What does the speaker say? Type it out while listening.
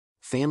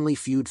Family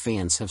Feud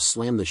fans have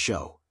slammed the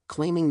show,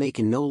 claiming they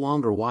can no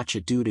longer watch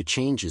it due to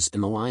changes in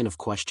the line of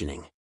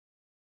questioning.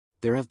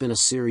 There have been a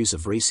series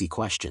of racy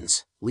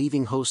questions,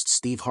 leaving host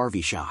Steve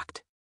Harvey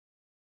shocked.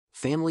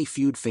 Family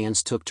Feud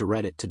fans took to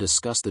Reddit to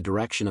discuss the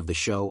direction of the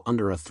show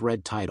under a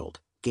thread titled,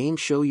 "Game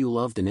Show You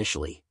Loved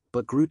Initially,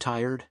 but Grew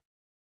Tired?"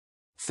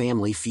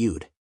 Family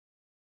Feud.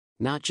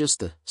 Not just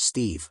the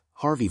Steve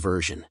Harvey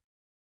version.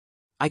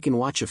 "I can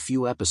watch a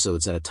few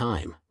episodes at a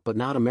time, but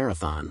not a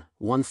marathon,"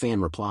 one fan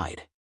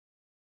replied.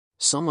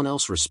 Someone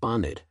else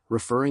responded,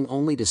 referring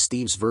only to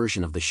Steve's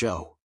version of the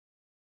show.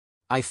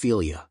 "I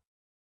feel ya."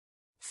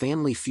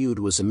 Family Feud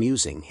was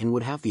amusing and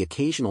would have the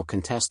occasional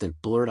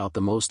contestant blurt out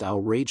the most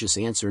outrageous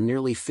answer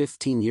nearly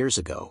 15 years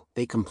ago,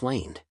 they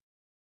complained.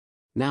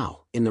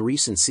 Now, in the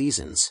recent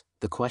seasons,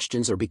 the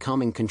questions are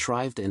becoming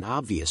contrived and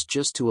obvious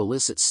just to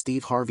elicit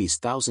Steve Harvey's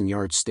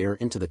 1,000-yard stare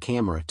into the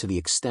camera to the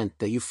extent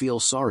that you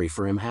feel sorry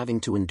for him having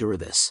to endure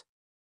this.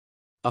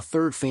 A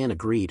third fan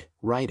agreed,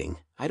 writing,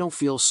 "I don't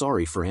feel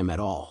sorry for him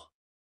at all.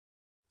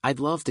 I'd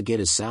love to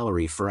get his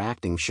salary for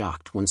acting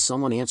shocked when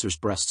someone answers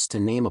breasts to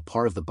name a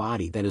part of the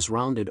body that is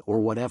rounded or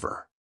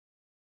whatever.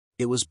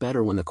 It was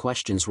better when the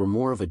questions were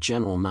more of a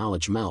general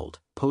knowledge meld,"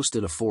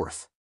 posted a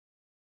fourth.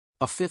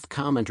 A fifth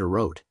commenter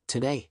wrote,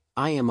 "Today,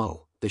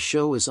 IMO, the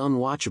show is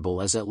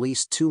unwatchable as at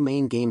least two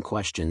main game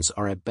questions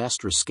are at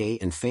best risque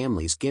and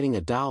families getting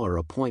 $1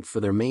 a point for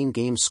their main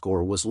game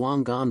score was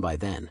long gone by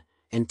then,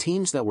 and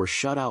teams that were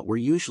shut out were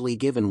usually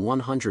given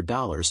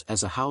 $100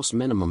 as a house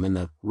minimum in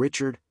the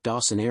Richard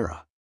Dawson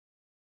era."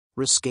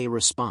 Risque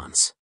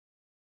response.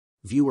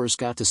 Viewers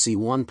got to see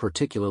one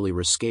particularly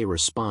risque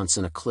response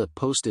in a clip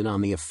posted on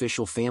the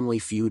official Family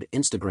Feud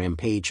Instagram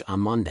page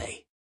on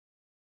Monday.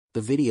 The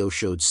video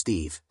showed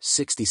Steve,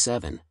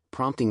 67,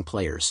 prompting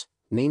players,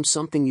 "Name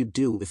something you'd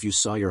do if you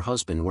saw your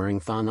husband wearing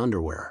thong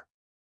underwear."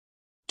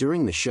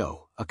 During the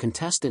show, a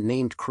contestant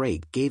named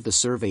Craig gave the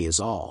survey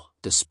his all,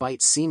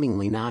 despite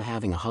seemingly not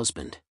having a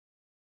husband.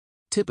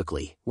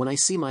 "Typically, when I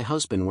see my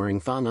husband wearing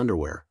thong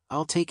underwear,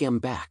 I'll take him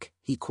back,"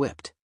 he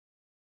quipped.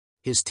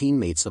 His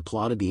teammates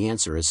applauded the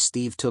answer as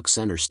Steve took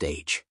center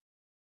stage.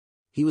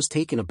 He was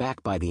taken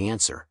aback by the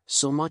answer,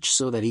 so much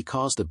so that he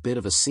caused a bit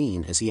of a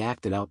scene as he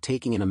acted out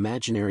taking an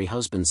imaginary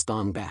husband's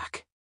thong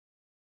back.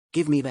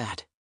 "Give me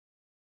that,"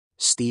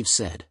 Steve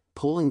said,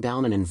 pulling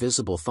down an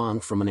invisible thong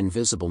from an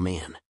invisible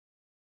man.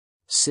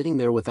 "Sitting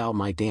there without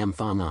my damn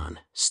thong on,"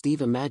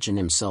 Steve imagined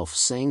himself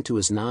saying to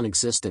his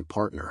non-existent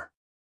partner.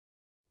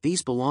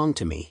 "These belong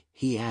to me,"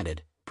 he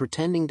added,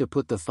 pretending to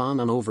put the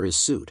thong on over his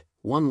suit,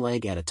 one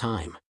leg at a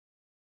time.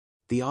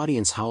 The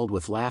audience howled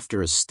with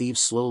laughter as Steve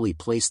slowly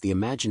placed the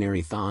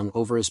imaginary thong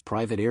over his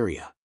private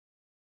area.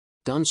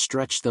 "Done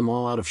stretched them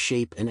all out of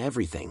shape and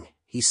everything,"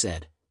 he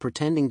said,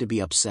 pretending to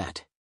be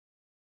upset.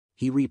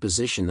 He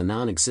repositioned the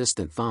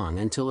non-existent thong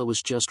until it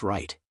was just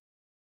right.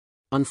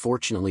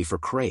 Unfortunately for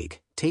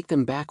Craig, take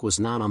them back was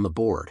not on the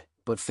board,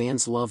 but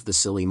fans loved the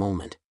silly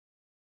moment.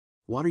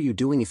 "What are you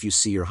doing if you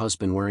see your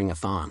husband wearing a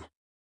thong?"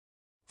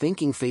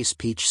 Thinking face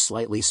peach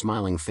slightly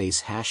smiling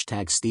face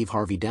 # Steve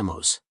Harvey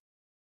demos.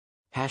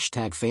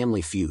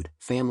 Family Feud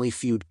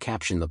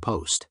captioned the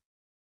post.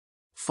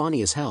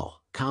 "Funny as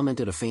hell,"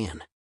 commented a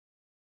fan.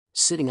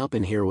 "Sitting up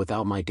in here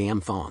without my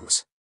damn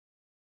thongs.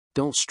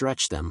 Don't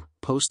stretch them,"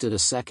 posted a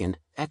second,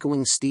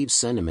 echoing Steve's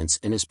sentiments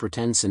in his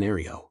pretend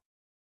scenario.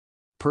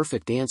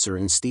 "Perfect answer,"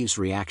 in Steve's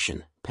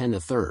reaction, penned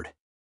a third.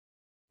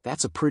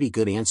 "That's a pretty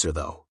good answer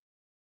though.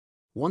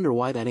 Wonder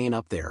why that ain't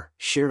up there,"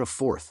 shared a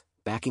fourth,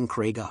 backing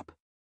Craig up.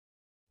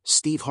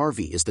 "Steve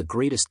Harvey is the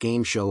greatest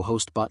game show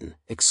host button,"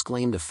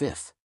 exclaimed a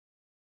fifth.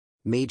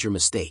 Major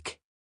mistake.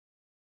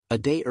 A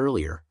day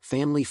earlier,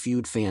 Family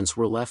Feud fans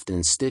were left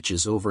in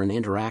stitches over an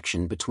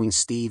interaction between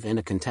Steve and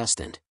a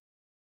contestant.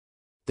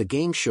 The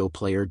game show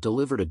player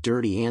delivered a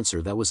dirty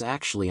answer that was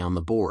actually on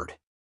the board.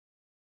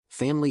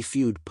 Family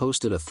Feud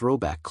posted a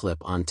throwback clip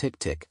on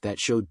TikTok that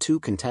showed two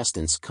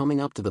contestants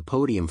coming up to the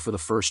podium for the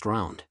first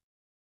round.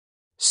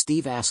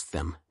 Steve asked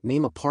them,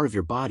 "Name a part of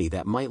your body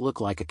that might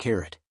look like a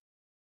carrot."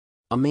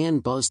 A man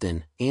buzzed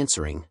in,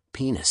 answering,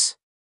 "Penis."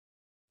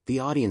 The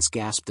audience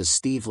gasped as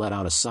Steve let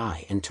out a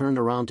sigh and turned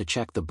around to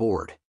check the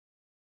board.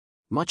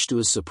 Much to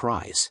his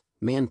surprise,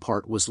 man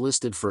part was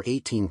listed for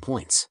 18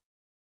 points.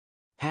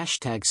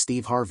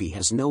 #Steve Harvey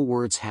has no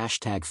words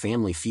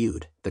 #Family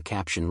Feud, the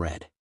caption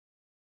read.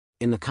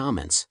 In the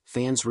comments,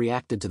 fans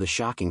reacted to the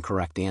shocking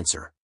correct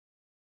answer.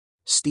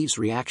 "Steve's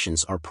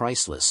reactions are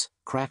priceless,"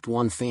 cracked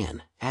one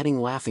fan, adding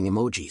laughing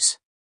emojis.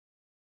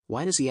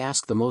 "Why does he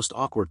ask the most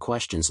awkward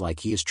questions like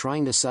he is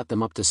trying to set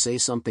them up to say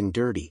something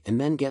dirty and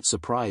then get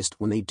surprised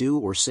when they do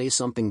or say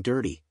something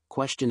dirty?"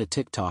 questioned a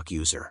TikTok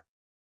user.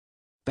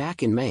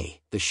 Back in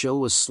May, the show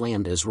was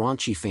slammed as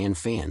raunchy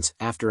fans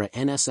after a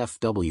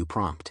NSFW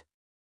prompt.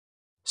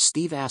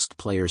 Steve asked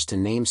players to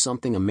name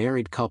something a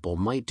married couple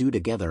might do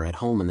together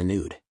at home in the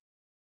nude.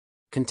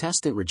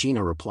 Contestant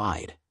Regina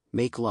replied,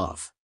 "Make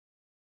love."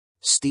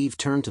 Steve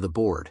turned to the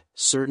board,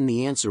 certain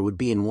the answer would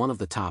be in one of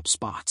the top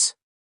spots.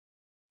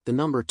 The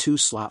number 2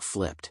 slot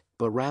flipped,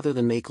 but rather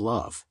than make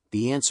love,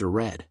 the answer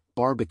read,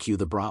 "Barbecue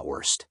the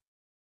bratwurst."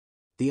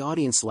 The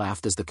audience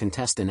laughed as the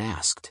contestant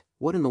asked,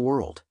 "What in the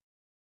world?"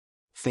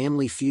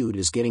 "Family Feud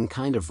is getting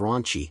kind of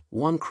raunchy,"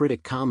 one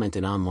critic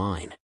commented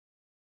online.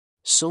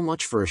 "So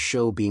much for a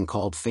show being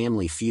called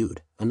Family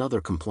Feud,"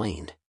 another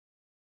complained.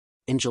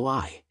 In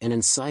July, an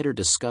insider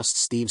discussed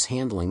Steve's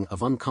handling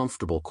of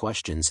uncomfortable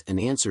questions and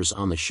answers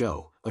on the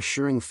show,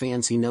 assuring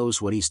fans he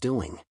knows what he's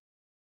doing.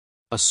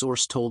 A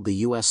source told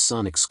the U.S.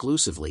 Sun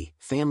exclusively,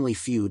 "Family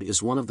Feud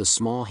is one of the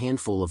small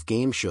handful of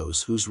game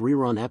shows whose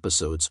rerun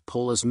episodes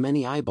pull as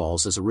many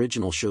eyeballs as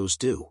original shows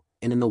do,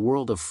 and in the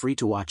world of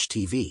free-to-watch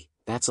TV,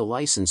 that's a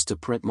license to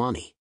print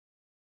money.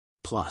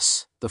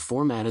 Plus, the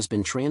format has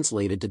been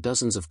translated to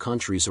dozens of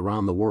countries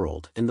around the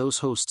world, and those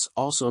hosts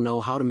also know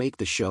how to make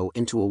the show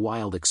into a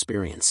wild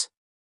experience."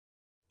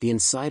 The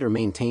insider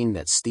maintained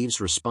that Steve's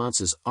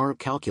responses aren't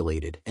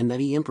calculated and that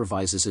he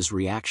improvises his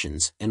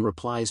reactions and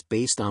replies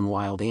based on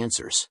wild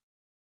answers.